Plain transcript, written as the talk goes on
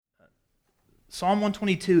Psalm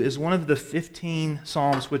 122 is one of the 15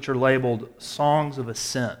 psalms which are labeled Songs of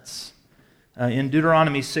Ascents. In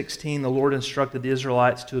Deuteronomy 16, the Lord instructed the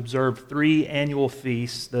Israelites to observe 3 annual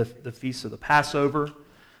feasts, the Feast of the Passover,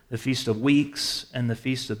 the Feast of Weeks, and the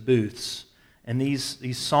Feast of Booths. And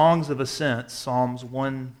these Songs of Ascents, Psalms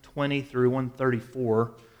 120 through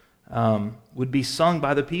 134, would be sung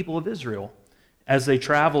by the people of Israel as they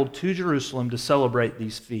traveled to Jerusalem to celebrate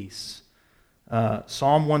these feasts.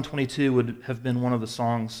 Psalm 122 would have been one of the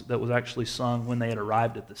songs that was actually sung when they had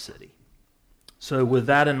arrived at the city. So with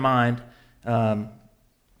that in mind,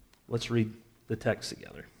 let's read the text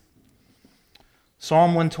together.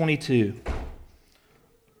 Psalm 122,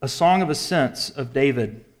 a song of ascents of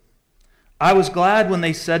David. I was glad when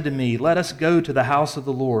they said to me, "Let us go to the house of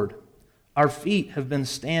the Lord. Our feet have been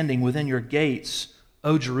standing within your gates,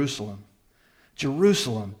 O Jerusalem.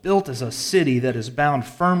 Jerusalem, built as a city that is bound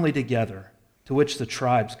firmly together, to which the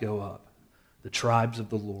tribes go up, the tribes of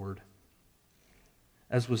the Lord,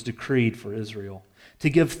 as was decreed for Israel,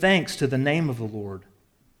 to give thanks to the name of the Lord.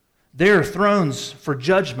 There thrones for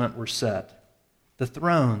judgment were set, the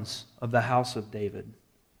thrones of the house of David.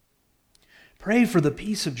 Pray for the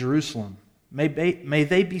peace of Jerusalem. May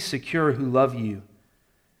they be secure who love you.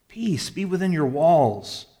 Peace be within your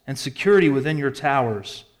walls and security within your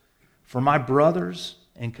towers. For my brothers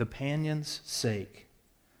and companions' sake,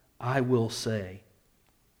 I will say,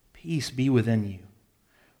 peace be within you.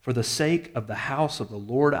 For the sake of the house of the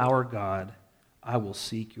Lord our God, I will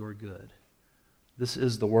seek your good." This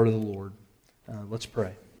is the word of the Lord. Let's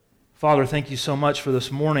pray. Father, thank you so much for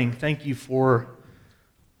this morning. Thank you for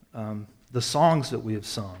the songs that we have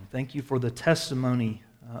sung. Thank you for the testimony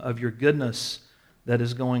of your goodness that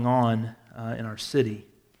is going on in our city.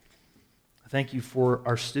 I thank you for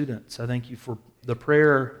our students. I thank you for the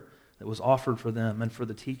prayer that was offered for them and for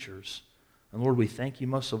the teachers. And Lord, we thank you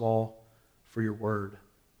most of all for your word.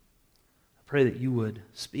 I pray that you would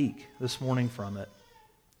speak this morning from it.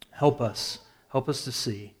 Help us to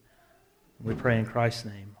see. We pray in Christ's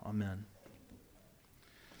name. Amen.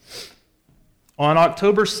 On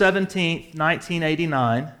October 17th,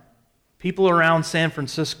 1989, people around San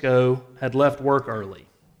Francisco had left work early.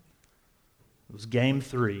 It was Game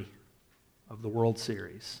 3 of the World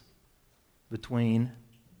Series between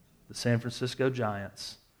the San Francisco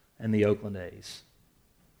Giants and the Oakland A's.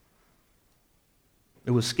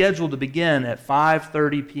 It was scheduled to begin at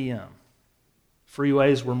 5:30 p.m.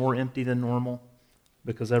 Freeways were more empty than normal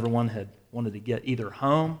because everyone had wanted to get either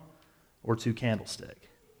home or to Candlestick.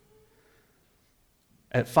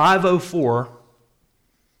 At 5:04,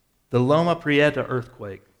 the Loma Prieta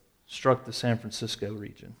earthquake struck the San Francisco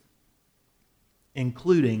region,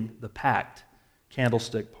 including the packed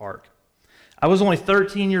Candlestick Park. I was only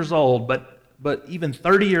 13 years old, but even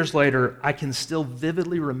 30 years later, I can still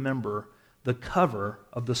vividly remember the cover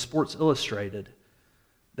of the Sports Illustrated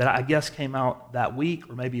that I guess came out that week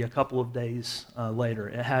or maybe a couple of days later.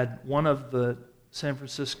 It had one of the San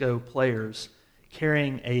Francisco players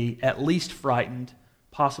carrying a at least frightened,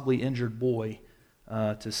 possibly injured boy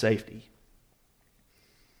to safety.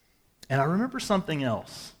 And I remember something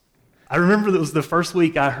else. I remember that it was the first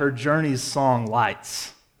week I heard Journey's song,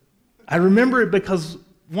 Lights. I remember it because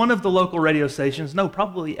one of the local radio stations, no,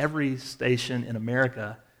 probably every station in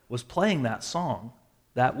America, was playing that song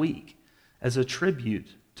that week as a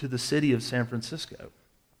tribute to the city of San Francisco.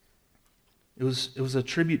 It was a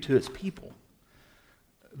tribute to its people.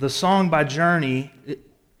 The song by Journey,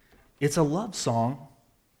 it's a love song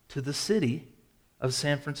to the city of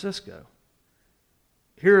San Francisco.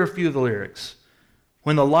 Here are a few of the lyrics.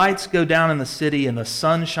 When the lights go down in the city and the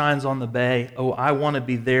sun shines on the bay, oh, I want to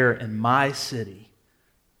be there in my city.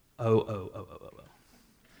 Oh, oh, oh, oh, oh, oh.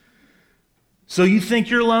 So you think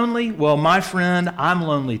you're lonely? Well, my friend, I'm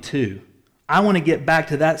lonely too. I want to get back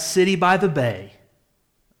to that city by the bay.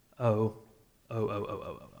 Oh, oh, oh, oh,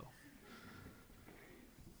 oh, oh, oh.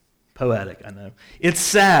 Poetic, I know. It's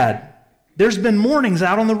sad. There's been mornings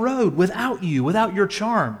out on the road without you, without your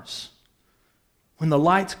charms. When the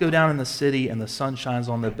lights go down in the city and the sun shines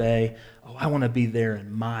on the bay, oh, I want to be there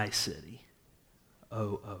in my city.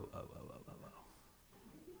 Oh, oh, oh, oh, oh, oh, oh.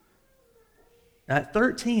 At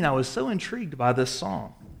 13, I was so intrigued by this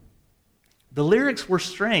song. The lyrics were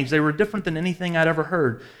strange. They were different than anything I'd ever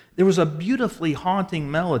heard. There was a beautifully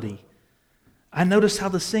haunting melody. I noticed how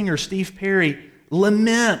the singer, Steve Perry,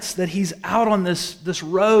 laments that he's out on this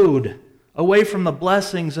road away from the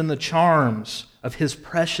blessings and the charms of his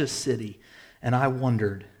precious city. And I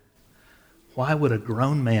wondered, why would a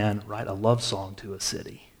grown man write a love song to a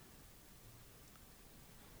city?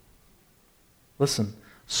 Listen,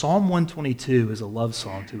 Psalm 122 is a love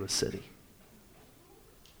song to a city.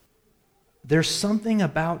 there's something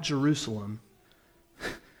about Jerusalem.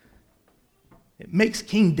 It makes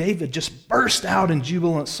King David just burst out in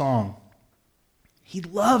jubilant song. He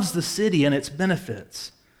loves the city and its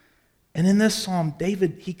benefits. And in this psalm,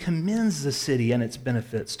 David, he commends the city and its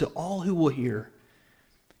benefits to all who will hear.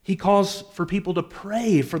 He calls for people to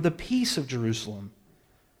pray for the peace of Jerusalem.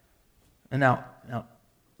 And now,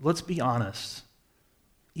 let's be honest.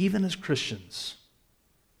 Even as Christians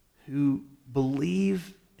who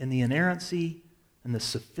believe in the inerrancy and the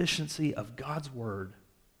sufficiency of God's word,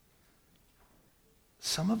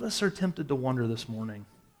 some of us are tempted to wonder this morning,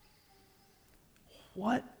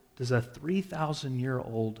 what does a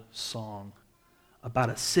 3,000-year-old song about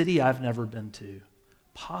a city I've never been to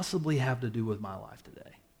possibly have to do with my life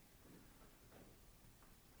today?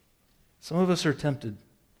 Some of us are tempted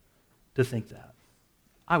to think that.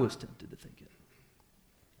 I was tempted to think it.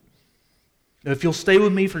 Now, if you'll stay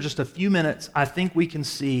with me for just a few minutes, I think we can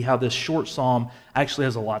see how this short psalm actually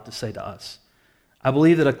has a lot to say to us. I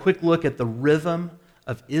believe that a quick look at the rhythm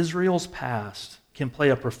of Israel's past can play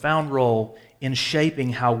a profound role in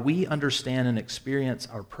shaping how we understand and experience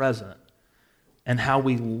our present and how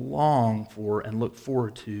we long for and look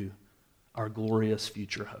forward to our glorious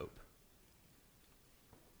future hope.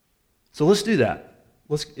 So let's do that.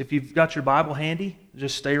 If you've got your Bible handy,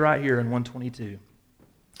 just stay right here in 122.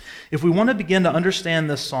 If we want to begin to understand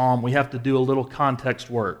this psalm, we have to do a little context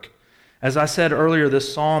work. As I said earlier,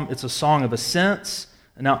 this psalm, it's a song of ascents.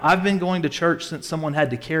 Now, I've been going to church since someone had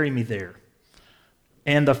to carry me there.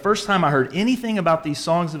 And the first time I heard anything about these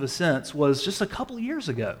songs of ascents was just a couple years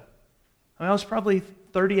ago. I was probably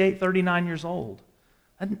 38, 39 years old.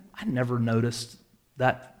 I never noticed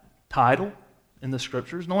that title in the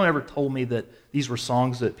scriptures. No one ever told me that these were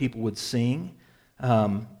songs that people would sing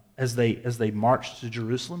as they marched to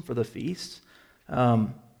Jerusalem for the feast.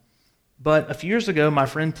 But a few years ago, my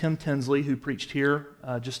friend Tim Tinsley, who preached here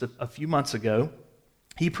just a few months ago,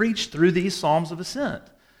 he preached through these Psalms of Ascent.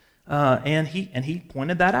 And he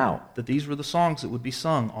pointed that out, that these were the songs that would be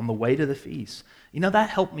sung on the way to the feast. You know, that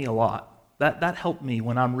helped me a lot. That helped me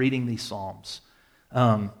when I'm reading these Psalms.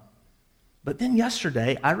 But then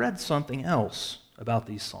yesterday, I read something else about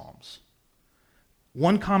these Psalms.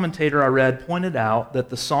 One commentator I read pointed out that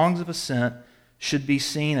the Songs of Ascent should be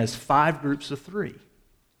seen as 5 groups of 3.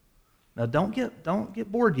 Now, don't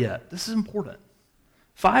get bored yet. This is important.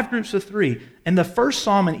 5 groups of 3. And the first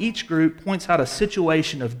psalm in each group points out a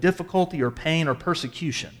situation of difficulty or pain or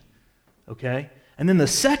persecution. Okay? And then the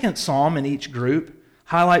second psalm in each group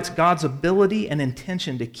highlights God's ability and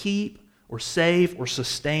intention to keep or save or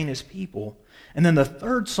sustain his people. And then the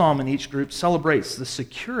third psalm in each group celebrates the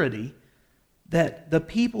security that the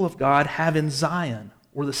people of God have in Zion,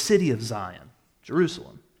 or the city of Zion,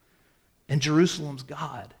 Jerusalem. And Jerusalem's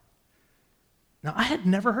God. Now, I had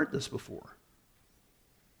never heard this before.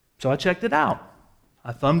 So I checked it out.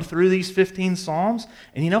 I thumbed through these 15 Psalms,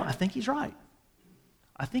 and I think he's right.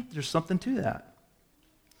 I think there's something to that.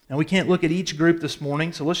 Now, we can't look at each group this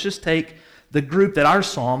morning, so let's just take the group that our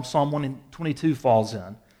Psalm 122, falls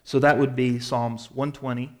in. So that would be Psalms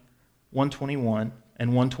 120, 121, and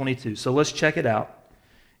 122. So let's check it out.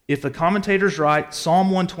 If the commentator's right, Psalm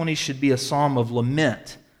 120 should be a psalm of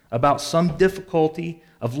lament about some difficulty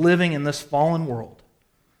of living in this fallen world,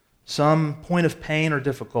 some point of pain or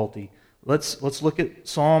difficulty. Let's look at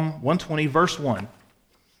Psalm 120, verse 1.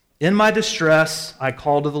 In my distress, I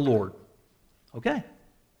call to the Lord. Okay,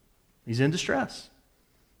 he's in distress.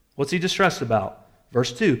 What's he distressed about?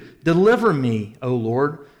 Verse 2, deliver me, O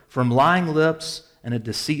Lord, from lying lips and a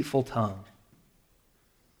deceitful tongue.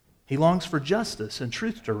 He longs for justice and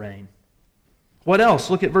truth to reign. What else?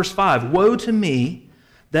 Look at verse 5. Woe to me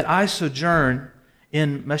that I sojourn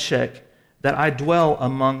in Meshech, that I dwell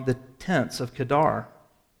among the tents of Kedar.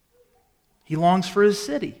 He longs for his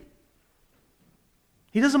city.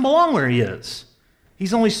 He doesn't belong where he is.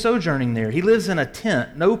 He's only sojourning there. He lives in a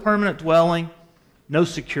tent, no permanent dwelling, no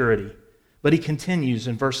security. But he continues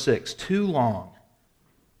in verse 6, too long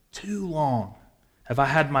have I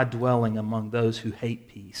had my dwelling among those who hate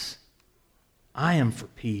peace. I am for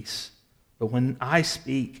peace, but when I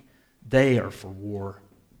speak, they are for war.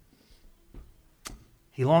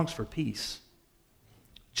 He longs for peace,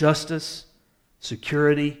 justice,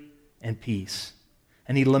 security, and peace.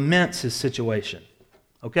 And he laments his situation.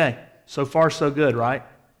 Okay, so far so good, right?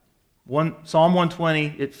 Psalm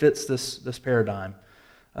 120, it fits this paradigm.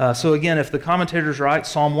 So again, if the commentator's right,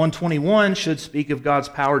 Psalm 121 should speak of God's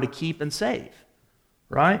power to keep and save.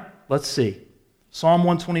 Right? Let's see. Psalm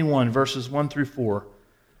 121, verses 1 through 4.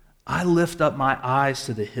 I lift up my eyes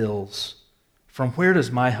to the hills. From where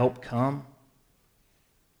does my help come?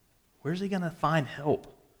 Where's he going to find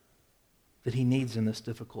help? that he needs in this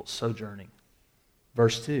difficult sojourning.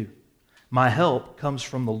 Verse 2, my help comes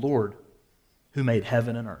from the Lord who made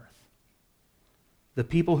heaven and earth. The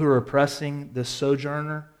people who are oppressing this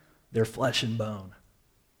sojourner, they're flesh and bone.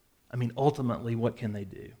 I mean, ultimately, what can they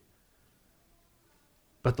do?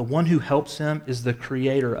 But the one who helps him is the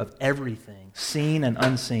creator of everything, seen and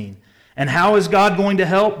unseen. And how is God going to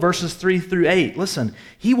help? Verses 3 through 8. Listen,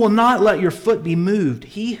 he will not let your foot be moved.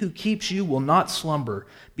 He who keeps you will not slumber.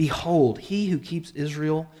 Behold, he who keeps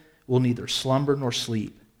Israel will neither slumber nor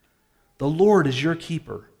sleep. The Lord is your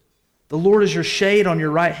keeper. The Lord is your shade on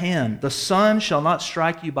your right hand. The sun shall not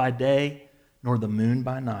strike you by day, nor the moon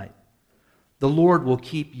by night. The Lord will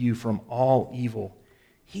keep you from all evil.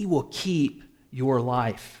 He will keep your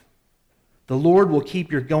life. The Lord will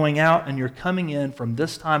keep your going out and your coming in from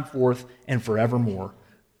this time forth and forevermore.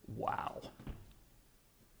 Wow.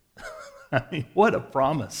 I mean, what a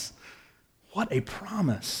promise. What a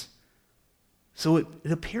promise. So it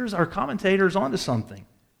appears our commentators onto something.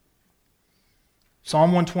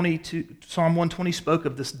 Psalm 120 spoke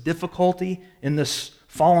of this difficulty in this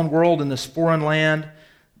fallen world, in this foreign land.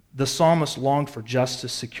 The psalmist longed for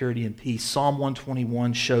justice, security, and peace. Psalm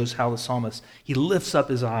 121 shows how the psalmist, he lifts up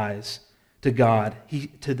his eyes to God,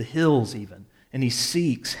 to the hills even, and he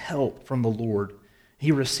seeks help from the Lord.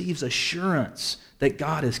 He receives assurance that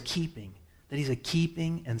God is keeping, that he's a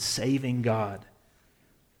keeping and saving God.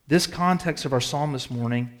 This context of our psalm this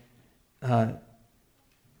morning,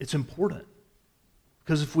 it's important.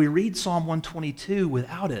 Because if we read Psalm 122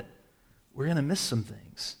 without it, we're going to miss some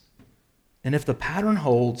things. And if the pattern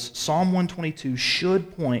holds, Psalm 122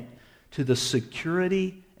 should point to the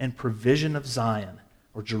security and provision of Zion,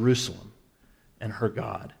 or Jerusalem, and her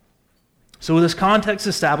God. So with this context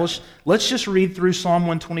established, let's just read through Psalm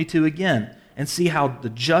 122 again and see how the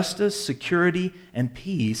justice, security, and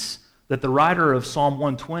peace that the writer of Psalm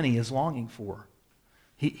 120 is longing for.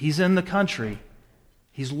 He's in the country.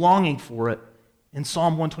 He's longing for it. In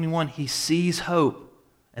Psalm 121, he sees hope.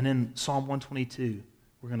 And in Psalm 122,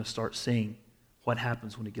 we're going to start seeing what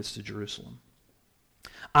happens when he gets to Jerusalem.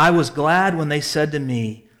 I was glad when they said to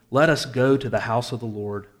me, let us go to the house of the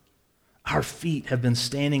Lord. Our feet have been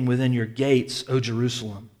standing within your gates, O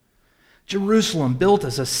Jerusalem. Jerusalem, built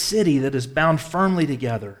as a city that is bound firmly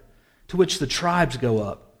together, to which the tribes go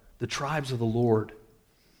up, the tribes of the Lord,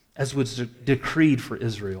 as was decreed for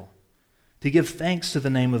Israel, to give thanks to the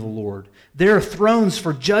name of the Lord. Their thrones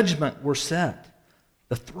for judgment were set,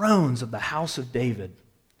 the thrones of the house of David.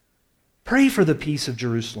 Pray for the peace of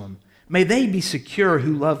Jerusalem. May they be secure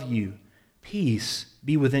who love you. Peace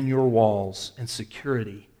be within your walls and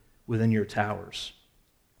security within your towers.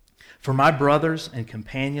 For my brothers and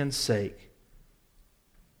companions' sake,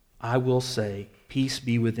 I will say, peace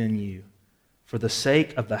be within you. For the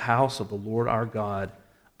sake of the house of the Lord our God,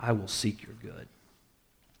 I will seek your good.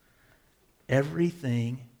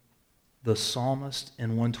 Everything the psalmist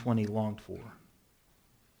in 120 longed for,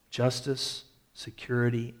 justice,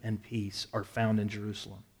 security, and peace, are found in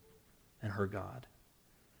Jerusalem and her God.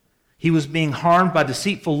 He was being harmed by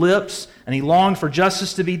deceitful lips, and he longed for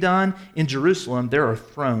justice to be done. In Jerusalem, there are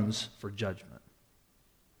thrones for judgment,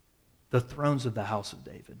 the thrones of the house of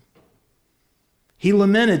David. He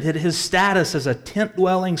lamented at his status as a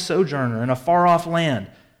tent-dwelling sojourner in a far-off land.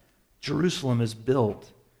 Jerusalem is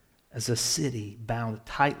built as a city bound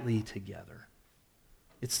tightly together.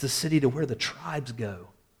 It's the city to where the tribes go.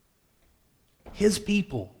 His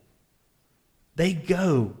people, they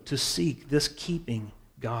go to seek this keeping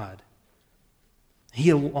God.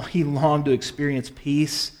 He longed to experience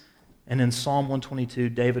peace, and in Psalm 122,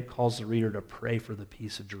 David calls the reader to pray for the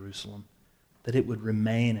peace of Jerusalem, that it would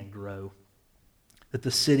remain and grow, that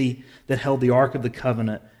the city that held the Ark of the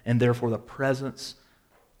Covenant, and therefore the presence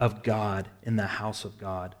of God in the house of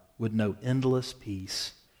God, would know endless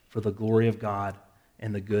peace for the glory of God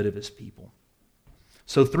and the good of his people.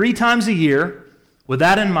 So 3 times a year, with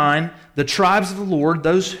that in mind, the tribes of the Lord,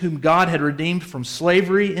 those whom God had redeemed from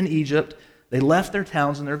slavery in Egypt, they left their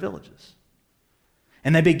towns and their villages.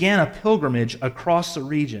 And they began a pilgrimage across the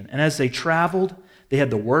region. And as they traveled, they had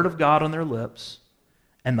the word of God on their lips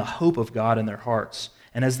and the hope of God in their hearts.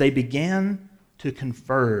 And as they began to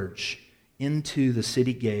converge into the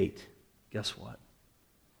city gate, guess what?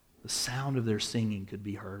 The sound of their singing could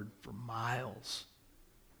be heard for miles,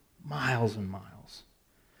 miles and miles.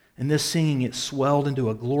 And this singing, it swelled into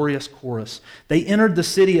a glorious chorus. They entered the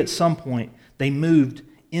city at some point. They moved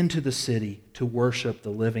into the city to worship the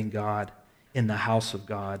living God in the house of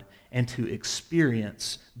God and to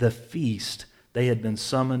experience the feast they had been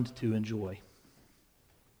summoned to enjoy.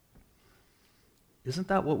 Isn't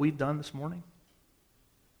that what we've done this morning?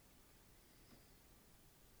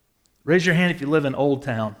 Raise your hand if you live in Old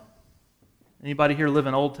Town. Anybody here live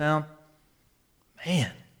in Old Town?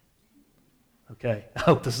 Man. Okay, I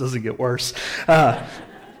hope this doesn't get worse.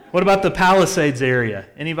 What about the Palisades area?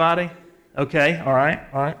 Anybody? Okay, all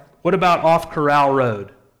right. What about off Corral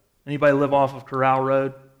Road? Anybody live off of Corral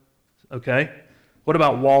Road? Okay. What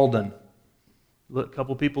about Walden? A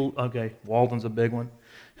couple people, okay, Walden's a big one.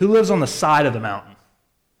 Who lives on the side of the mountain?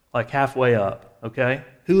 Like halfway up, okay?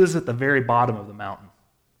 Who lives at the very bottom of the mountain?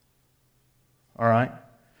 All right.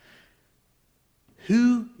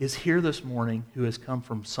 Who is here this morning who has come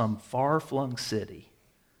from some far-flung city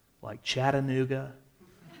like Chattanooga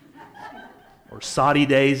or Soddy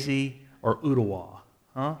Daisy or Ottawa?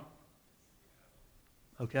 Huh?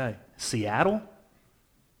 Okay. Seattle?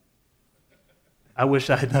 I wish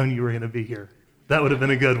I had known you were going to be here. That would have been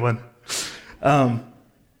a good one.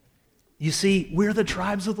 You see, we're the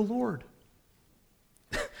tribes of the Lord.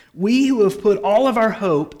 We who have put all of our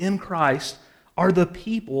hope in Christ are the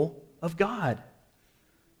people of God.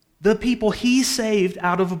 The people He saved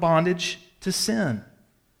out of bondage to sin.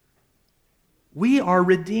 We are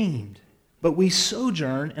redeemed, but we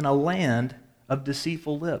sojourn in a land of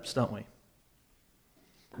deceitful lips, don't we?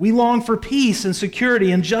 We long for peace and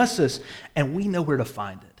security and justice, and we know where to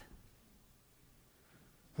find it.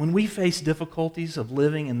 When we face difficulties of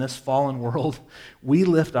living in this fallen world, we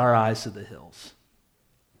lift our eyes to the hills.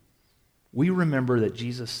 We remember that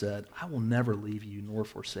Jesus said, I will never leave you nor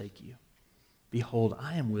forsake you. Behold,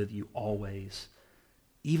 I am with you always,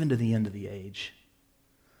 even to the end of the age.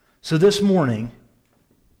 So this morning,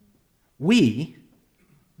 we,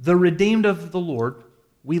 the redeemed of the Lord,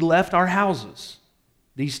 we left our houses,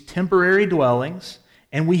 these temporary dwellings,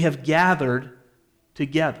 and we have gathered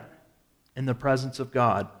together in the presence of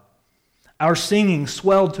God. Our singing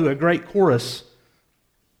swelled to a great chorus,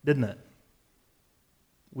 didn't it?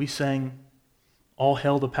 We sang, All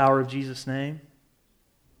Hail the Power of Jesus' Name.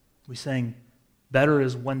 We sang, Better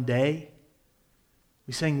is One Day.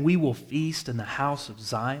 We sang, We Will Feast in the House of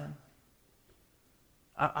Zion.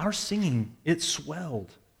 Our singing, it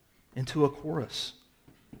swelled into a chorus.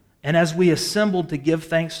 And as we assembled to give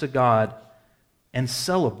thanks to God and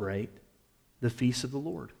celebrate the feast of the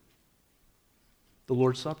Lord, the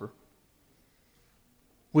Lord's Supper,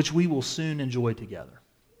 which we will soon enjoy together.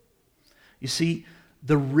 You see,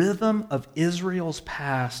 the rhythm of Israel's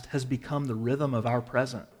past has become the rhythm of our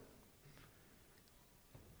present.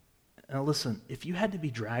 Now listen, if you had to be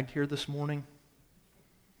dragged here this morning,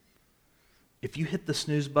 if you hit the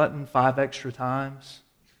snooze button 5 extra times,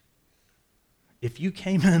 if you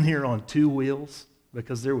came in here on 2 wheels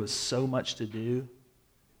because there was so much to do,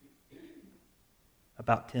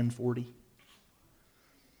 about 10:40,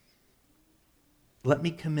 let me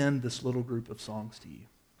commend this little group of songs to you.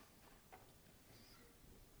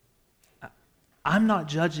 I'm not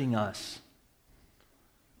judging us,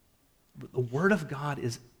 but the Word of God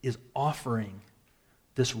is offering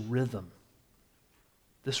this rhythm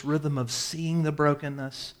of seeing the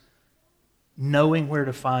brokenness, knowing where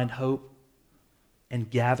to find hope, and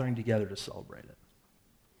gathering together to celebrate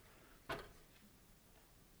it.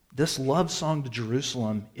 This love song to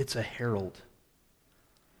Jerusalem, it's a herald.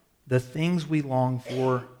 The things we long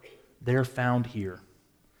for, they're found here.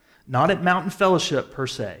 Not at Mountain Fellowship per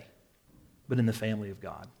se, but in the family of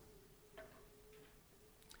God.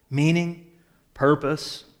 Meaning,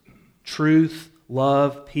 purpose, truth,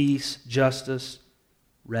 love, peace, justice,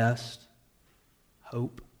 rest,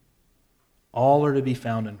 hope, all are to be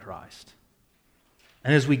found in Christ.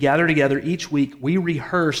 And as we gather together each week, we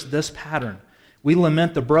rehearse this pattern. We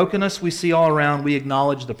lament the brokenness we see all around, we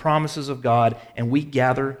acknowledge the promises of God, and we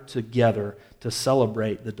gather together to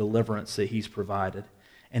celebrate the deliverance that He's provided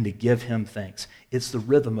and to give Him thanks. It's the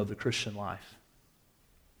rhythm of the Christian life.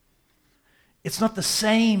 It's not the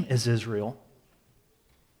same as Israel,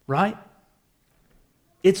 right?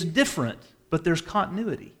 It's different, but there's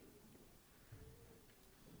continuity.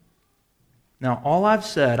 Now, all I've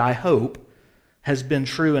said, I hope, has been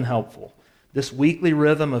true and helpful. This weekly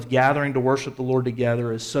rhythm of gathering to worship the Lord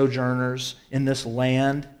together as sojourners in this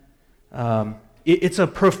land, it's a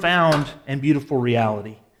profound and beautiful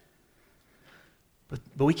reality.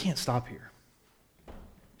 But we can't stop here.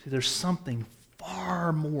 See, there's something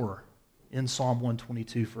far more in Psalm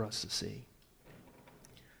 122 for us to see.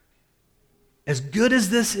 As good as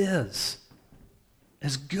this is,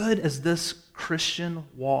 as good as this Christian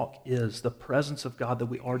walk is, the presence of God that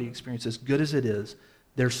we already experience, as good as it is,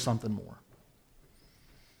 there's something more.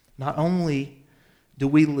 Not only do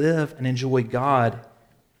we live and enjoy God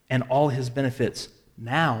and all His benefits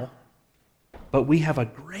now, but we have a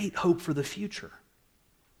great hope for the future.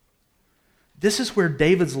 This is where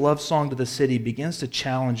David's love song to the city begins to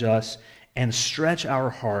challenge us and stretch our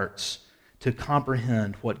hearts to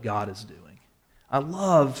comprehend what God is doing. I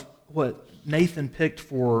love what Nathan picked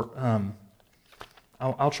for,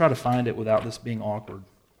 I'll try to find it without this being awkward.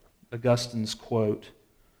 Augustine's quote,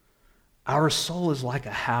 "Our soul is like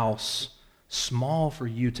a house, small for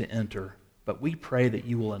you to enter, but we pray that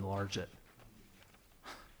you will enlarge it." I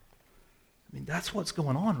mean, that's what's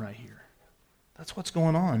going on right here. That's what's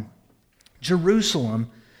going on. Jerusalem,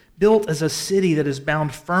 built as a city that is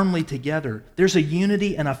bound firmly together. There's a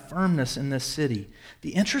unity and a firmness in this city.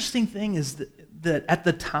 The interesting thing is that at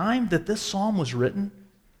the time that this psalm was written,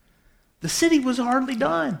 the city was hardly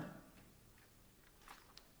done.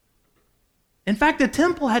 In fact, the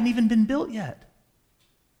temple hadn't even been built yet.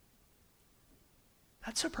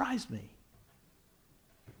 That surprised me.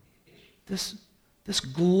 This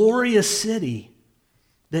glorious city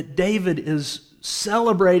that David is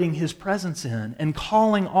celebrating his presence in and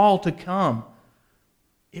calling all to come,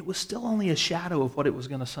 it was still only a shadow of what it was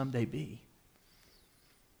going to someday be.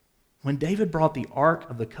 When David brought the Ark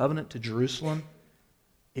of the Covenant to Jerusalem,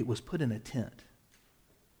 it was put in a tent,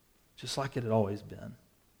 just like it had always been.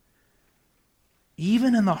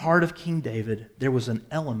 Even in the heart of King David, there was an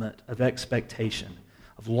element of expectation,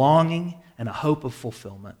 of longing, and a hope of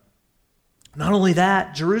fulfillment. Not only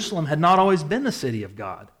that, Jerusalem had not always been the city of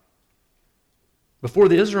God. Before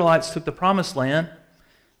the Israelites took the promised land,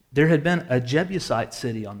 there had been a Jebusite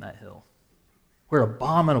city on that hill where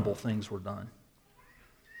abominable things were done.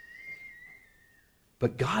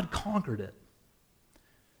 But God conquered it,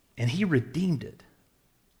 and He redeemed it.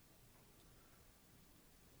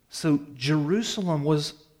 So Jerusalem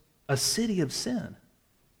was a city of sin,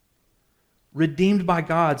 redeemed by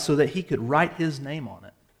God so that He could write His name on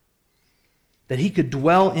it, that He could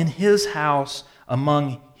dwell in His house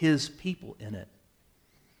among His people in it.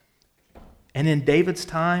 And in David's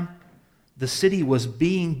time, the city was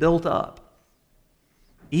being built up,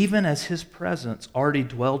 even as His presence already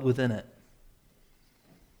dwelled within it.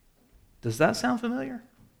 Does that sound familiar?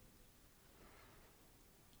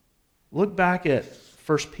 Look back at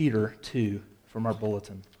 1 Peter 2 from our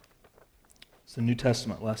bulletin. It's a New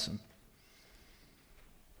Testament lesson.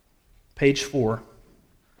 Page 4.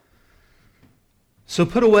 "So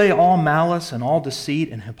put away all malice and all deceit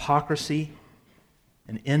and hypocrisy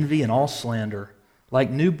and envy and all slander. Like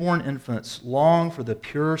newborn infants, long for the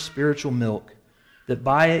pure spiritual milk, that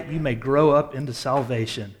by it you may grow up into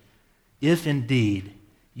salvation, if indeed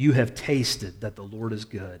you have tasted that the Lord is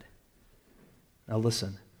good." Now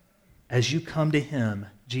listen, as you come to Him,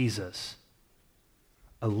 Jesus,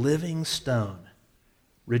 a living stone,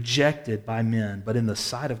 rejected by men, but in the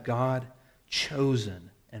sight of God,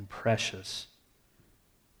 chosen and precious,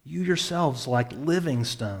 you yourselves, like living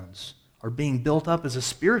stones, are being built up as a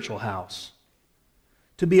spiritual house,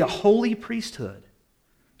 to be a holy priesthood,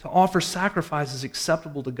 to offer sacrifices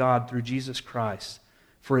acceptable to God through Jesus Christ.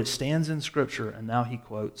 For it stands in Scripture, and now he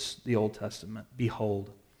quotes the Old Testament,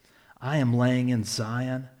 "Behold, I am laying in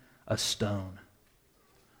Zion a stone,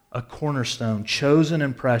 a cornerstone, chosen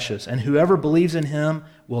and precious, and whoever believes in Him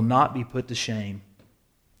will not be put to shame.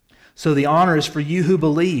 So the honor is for you who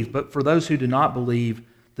believe, but for those who do not believe,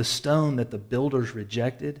 the stone that the builders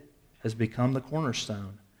rejected has become the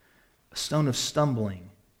cornerstone, a stone of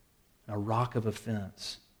stumbling, a rock of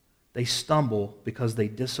offense. They stumble because they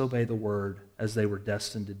disobey the word as they were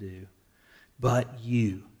destined to do. But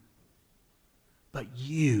you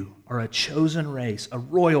are a chosen race, a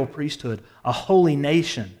royal priesthood, a holy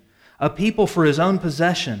nation, a people for His own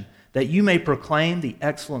possession, that you may proclaim the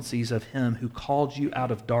excellencies of Him who called you out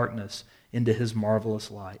of darkness into His marvelous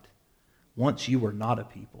light. Once you were not a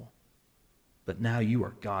people, but now you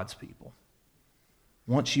are God's people.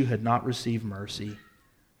 Once you had not received mercy,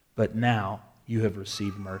 but now you have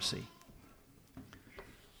received mercy."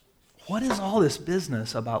 What is all this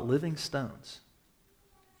business about living stones?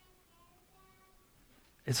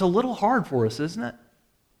 It's a little hard for us, isn't it?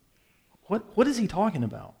 What is he talking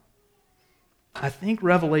about? I think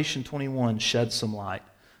Revelation 21 sheds some light.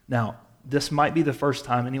 Now, this might be the first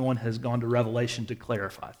time anyone has gone to Revelation to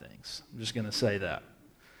clarify things. I'm just going to say that.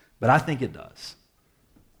 But I think it does.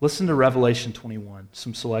 Listen to Revelation 21,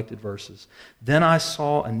 some selected verses. "Then I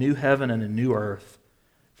saw a new heaven and a new earth,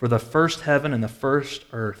 for the first heaven and the first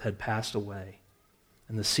earth had passed away,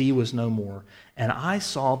 and the sea was no more. And I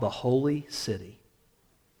saw the holy city,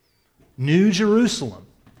 New Jerusalem,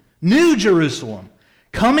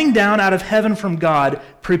 coming down out of heaven from God,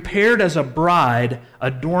 prepared as a bride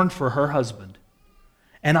adorned for her husband.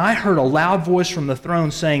 And I heard a loud voice from the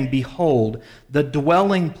throne saying, 'Behold, the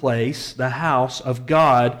dwelling place, the house of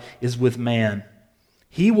God is with man.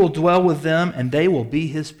 He will dwell with them, and they will be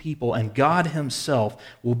his people, and God himself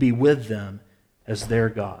will be with them as their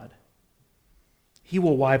God. He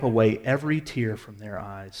will wipe away every tear from their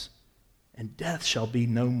eyes, and death shall be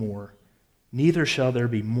no more. Neither shall there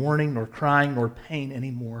be mourning, nor crying, nor pain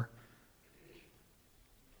anymore.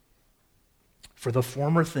 For the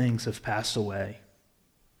former things have passed away.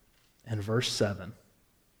 And verse 7.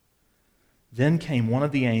 Then came one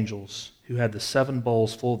of the angels who had the 7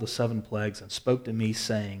 bowls full of the 7 plagues and spoke to me,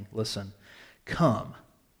 saying, listen, come,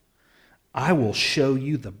 I will show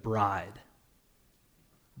you the bride,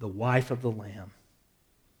 the wife of the Lamb.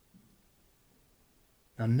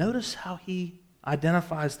 Now notice how he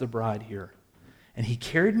identifies the bride here. And he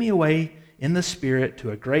carried me away in the Spirit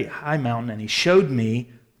to a great high mountain, and he showed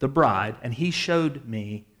me the bride, and he showed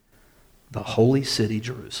me the holy city,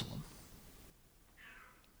 Jerusalem,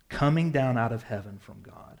 coming down out of heaven from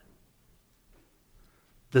God.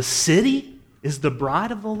 The city is the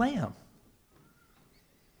bride of the Lamb.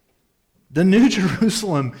 The New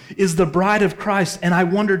Jerusalem is the bride of Christ. And I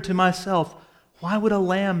wondered to myself, why would a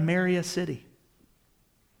lamb marry a city?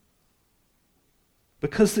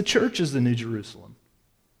 Because the church is the New Jerusalem.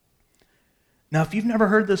 Now, if you've never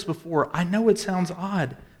heard this before, I know it sounds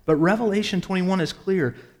odd, but Revelation 21 is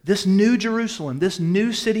clear. This New Jerusalem, this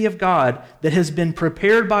new city of God that has been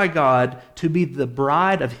prepared by God to be the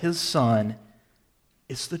bride of his Son,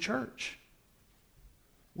 it's the church.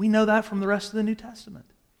 We know that from the rest of the New Testament.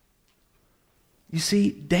 You see,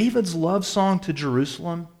 David's love song to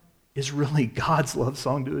Jerusalem is really God's love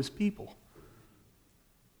song to his people.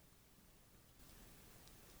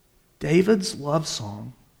 David's love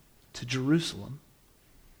song to Jerusalem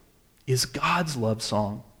is God's love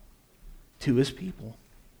song to his people.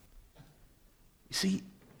 You see,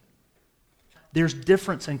 there's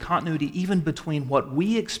difference and continuity even between what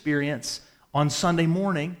we experience on Sunday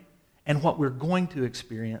morning and what we're going to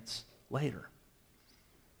experience later.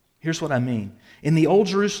 Here's what I mean. In the Old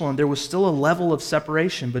Jerusalem, there was still a level of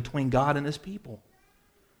separation between God and his people.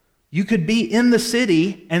 You could be in the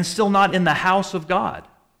city and still not in the house of God.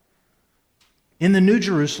 In the New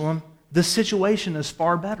Jerusalem, the situation is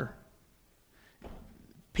far better.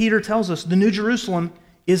 Peter tells us the New Jerusalem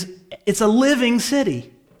it's a living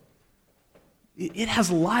city. It has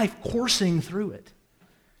life coursing through it.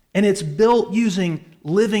 And it's built using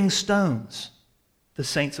living stones, the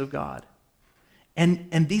saints of God.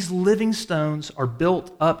 And these living stones are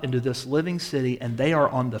built up into this living city, and they are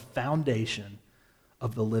on the foundation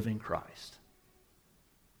of the living Christ,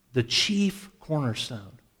 the chief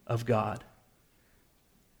cornerstone of God.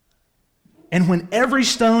 And when every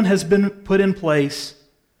stone has been put in place,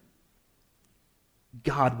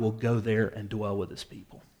 God will go there and dwell with his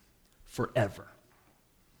people forever.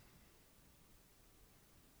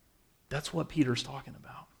 That's what Peter's talking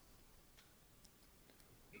about.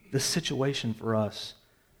 The situation for us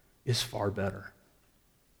is far better.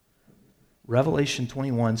 Revelation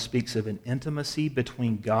 21 speaks of an intimacy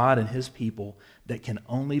between God and his people that can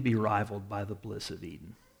only be rivaled by the bliss of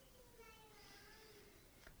Eden.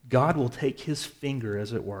 God will take his finger,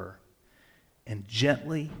 as it were, and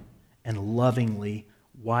gently and lovingly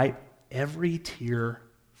wipe every tear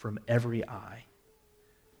from every eye.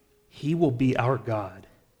 He will be our God,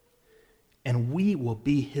 and we will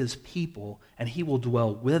be his people, and he will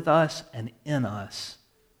dwell with us and in us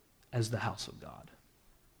as the house of God.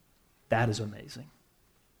 That is amazing.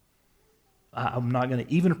 I'm not going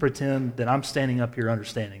to even pretend that I'm standing up here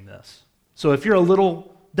understanding this. So if you're a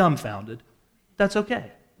little dumbfounded, that's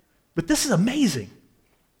okay. But this is amazing.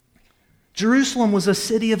 Jerusalem was a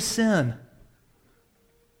city of sin.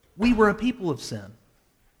 We were a people of sin.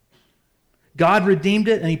 God redeemed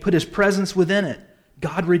it, and he put his presence within it.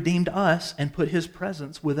 God redeemed us and put his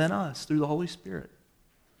presence within us through the Holy Spirit.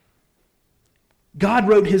 God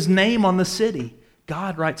wrote his name on the city.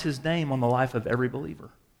 God writes his name on the life of every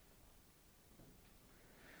believer.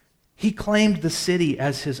 He claimed the city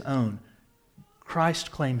as his own. Christ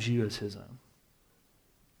claims you as his own.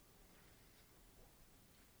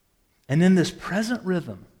 And in this present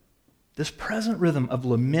rhythm of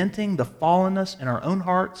lamenting the fallenness in our own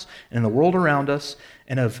hearts and in the world around us,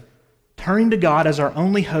 and of turning to God as our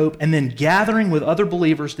only hope, and then gathering with other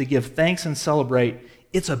believers to give thanks and celebrate,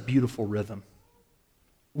 it's a beautiful rhythm.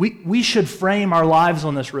 We should frame our lives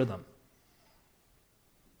on this rhythm.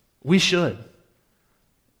 We should.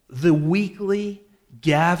 The weekly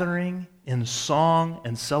gathering in song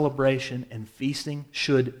and celebration and feasting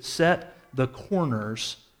should set the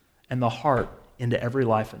corners and the heart into every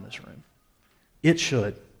life in this room. It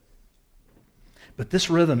should. But this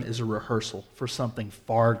rhythm is a rehearsal for something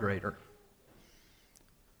far greater,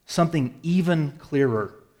 something even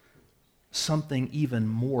clearer. something even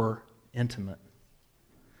more intimate.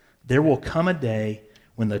 There will come a day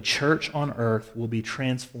when the church on earth will be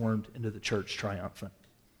transformed into the church triumphant,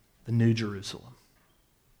 the New Jerusalem.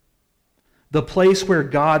 The place where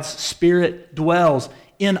God's Spirit dwells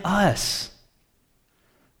in us.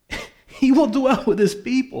 He will dwell with His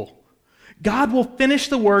people. God will finish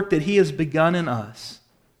the work that He has begun in us.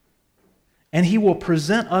 And He will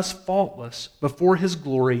present us faultless before His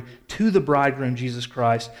glory to the bridegroom Jesus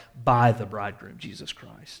Christ by the bridegroom Jesus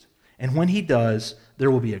Christ. And when He does,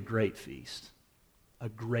 there will be a great feast. A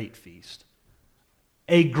great feast.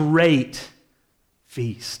 A great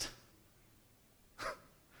feast.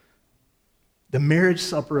 The marriage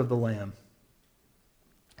supper of the Lamb.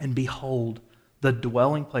 And behold, the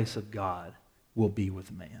dwelling place of God will be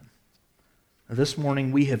with man. Now, this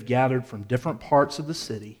morning we have gathered from different parts of the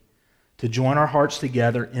city to join our hearts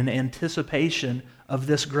together in anticipation of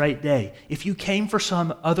this great day. If you came for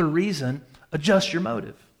some other reason, adjust your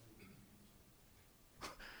motive.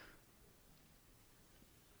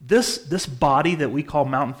 This body that we call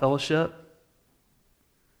Mountain Fellowship,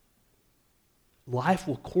 life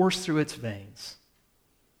will course through its veins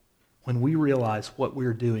when we realize what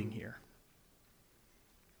we're doing here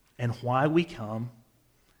and why we come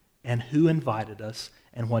and who invited us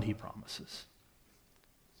and what He promises.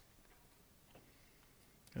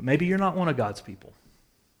 Maybe you're not one of God's people.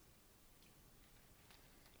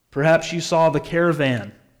 Perhaps you saw the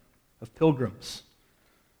caravan of pilgrims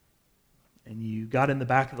and you got in the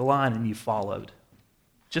back of the line and you followed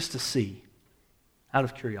just to see, out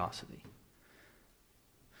of curiosity.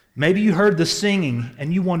 Maybe you heard the singing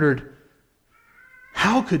and you wondered,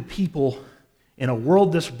 how could people in a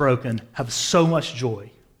world this broken have so much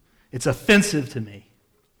joy? It's offensive to me.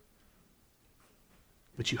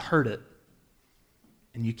 But you heard it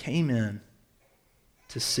and you came in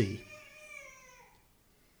to see.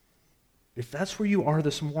 If that's where you are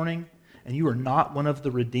this morning, and you are not one of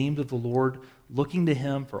the redeemed of the Lord, looking to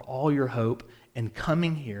Him for all your hope and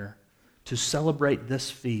coming here to celebrate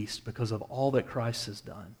this feast because of all that Christ has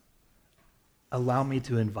done, allow me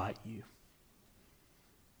to invite you.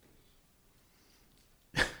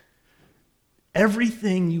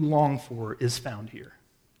 Everything you long for is found here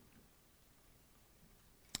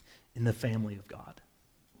in the family of God.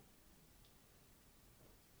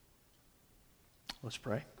 Let's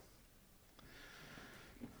pray.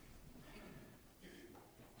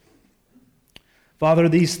 Father,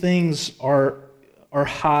 these things are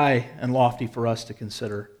high and lofty for us to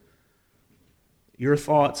consider. Your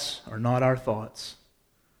thoughts are not our thoughts.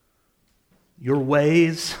 Your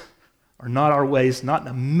ways are not our ways. Not in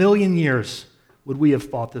a million years would we have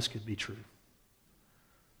thought this could be true.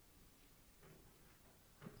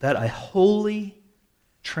 That a holy,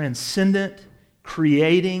 transcendent,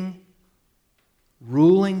 creating,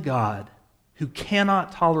 ruling God who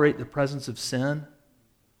cannot tolerate the presence of sin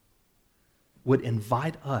would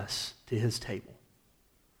invite us to His table.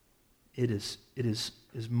 It is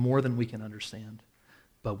more than we can understand,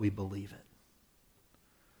 but we believe it.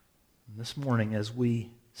 And this morning, as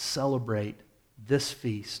we celebrate this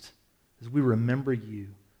feast, as we remember You,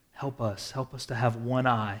 help us to have one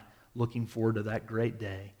eye looking forward to that great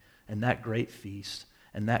day and that great feast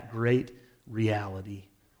and that great reality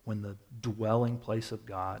when the dwelling place of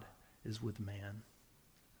God is with man.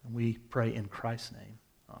 And we pray in Christ's name.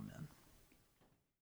 Amen.